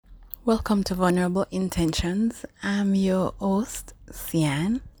Welcome to Vulnerable Intentions. I'm your host,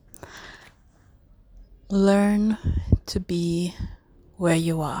 Sian. Learn to be where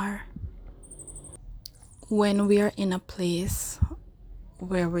you are. When we are in a place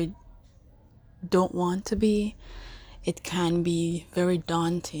where we don't want to be, it can be very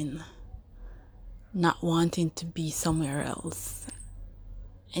daunting, not wanting to be somewhere else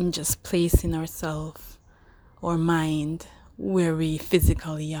and just placing ourselves or mind where we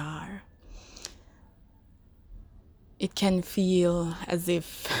physically are. It can feel as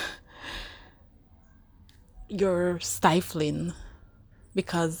if you're stifling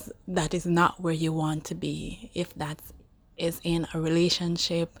because that is not where you want to be. If that is in a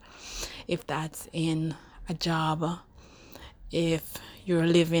relationship, if that's in a job, if you're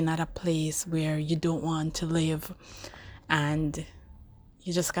living at a place where you don't want to live and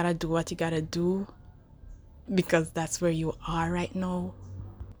you just gotta do what you gotta do because that's where you are right now,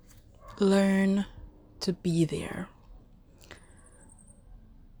 learn to be there.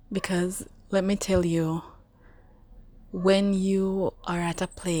 Because let me tell you, when you are at a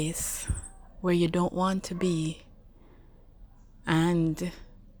place where you don't want to be and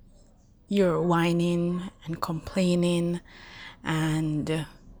you're whining and complaining and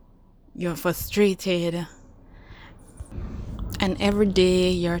you're frustrated, and every day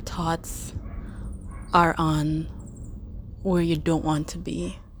your thoughts are on where you don't want to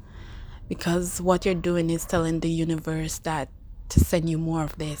be, because what you're doing is telling the universe that to send you more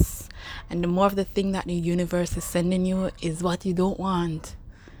of this, and the more of the thing that the universe is sending you is what you don't want.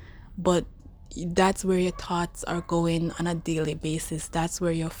 But that's where your thoughts are going on a daily basis. That's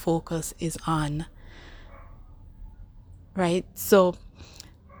where your focus is on, right? So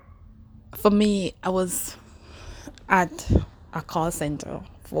for me, I was at a call center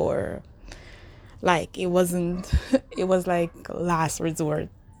for, like, it wasn't it was like last resort.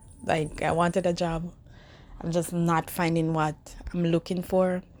 Like, I wanted a job, I'm just not finding what I'm looking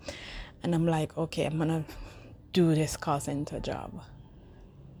for, and I'm like, okay, I'm gonna do this call center job.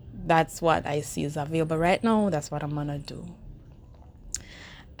 That's what I see is available right now. That's what I'm gonna do.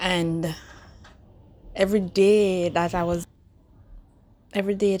 And every day that I was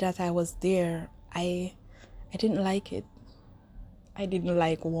there, I didn't like it. I didn't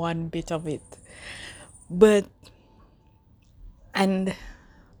like one bit of it. But and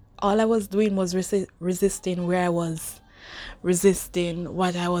all I was doing was resisting where I was, resisting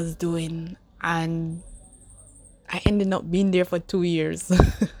what I was doing, and I ended up being there for 2 years.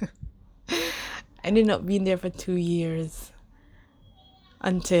 I ended up being there for 2 years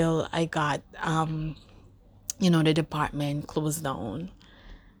until I got, the department closed down.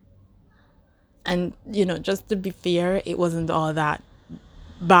 And, just to be fair, it wasn't all that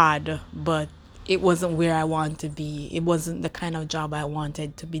bad, but it wasn't where I wanted to be. It wasn't the kind of job I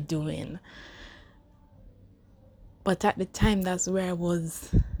wanted to be doing. But at the time, that's where I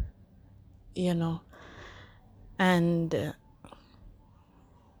was, you know. And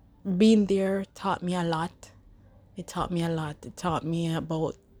being there taught me a lot. It taught me a lot. It taught me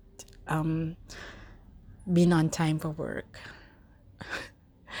about being on time for work.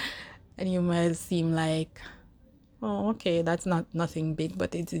 And you might seem like, oh, okay, that's not nothing big,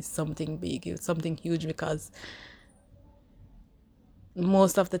 but it is something big. It's something huge, because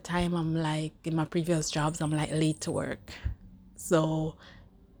most of the time I'm like, in my previous jobs, I'm like late to work. So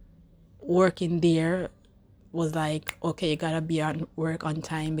working there was like, okay, you gotta be on work on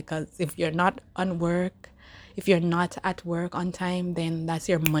time, because if you're not at work on time, then that's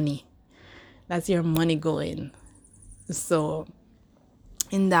your money. That's your money going. So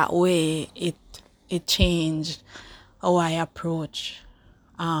in that way, it changed how I approach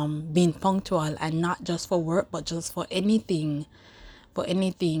being punctual, and not just for work, but just for anything,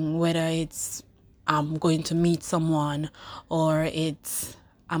 whether it's I'm going to meet someone, or it's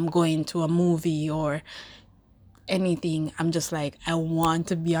I'm going to a movie, or anything. I'm just like, I want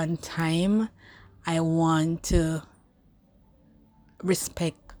to be on time. I want to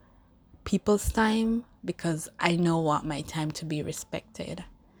respect people's time, because I know want my time to be respected.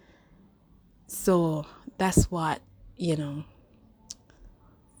 So that's what,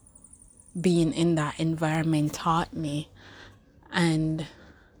 being in that environment taught me. And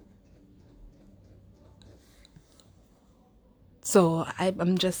so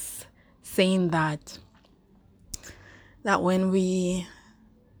I'm just saying that when we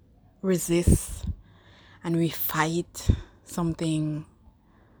resist and we fight something,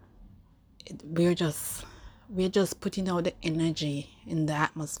 we're just putting out the energy in the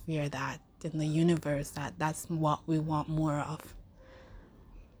atmosphere, that in the universe, that's what we want more of.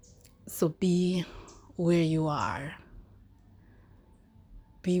 So be where you are.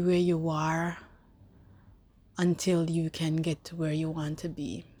 be where you are until you can get to where you want to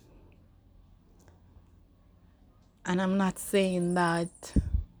be. And I'm not saying that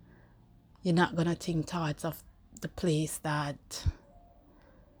you're not going to think thoughts of the place that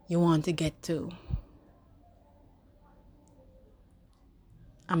you want to get to.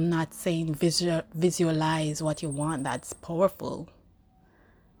 I'm not saying visualize what you want. That's powerful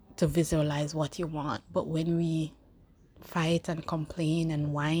to visualize what you want. But when we fight and complain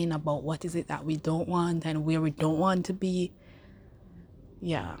and whine about what is it that we don't want and where we don't want to be,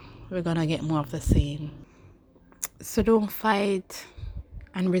 yeah, we're gonna get more of the same. So don't fight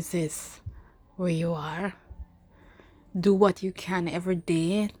and resist where you are. Do what you can every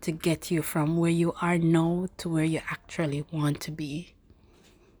day to get you from where you are now to where you actually want to be.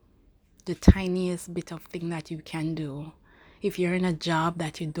 The tiniest bit of thing that you can do. If you're in a job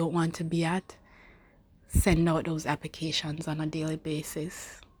that you don't want to be at, send out those applications on a daily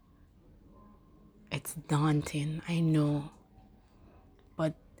basis. It's daunting, I know,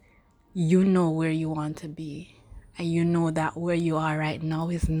 but you know where you want to be, and you know that where you are right now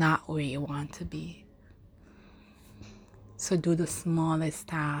is not where you want to be. So do the smallest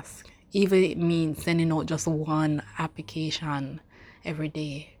task, even if it means sending out just one application every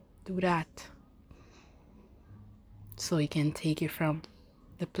day. Do that so it can take you from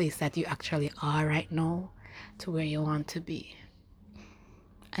the place that you actually are right now to where you want to be.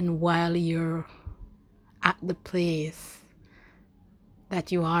 And while you're at the place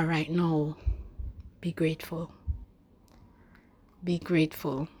that you are right now, be grateful. Be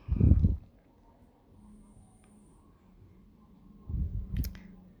grateful.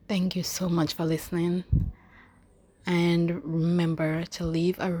 Thank you so much for listening. And remember to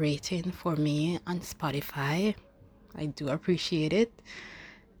leave a rating for me on Spotify. I do appreciate it.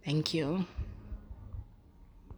 Thank you.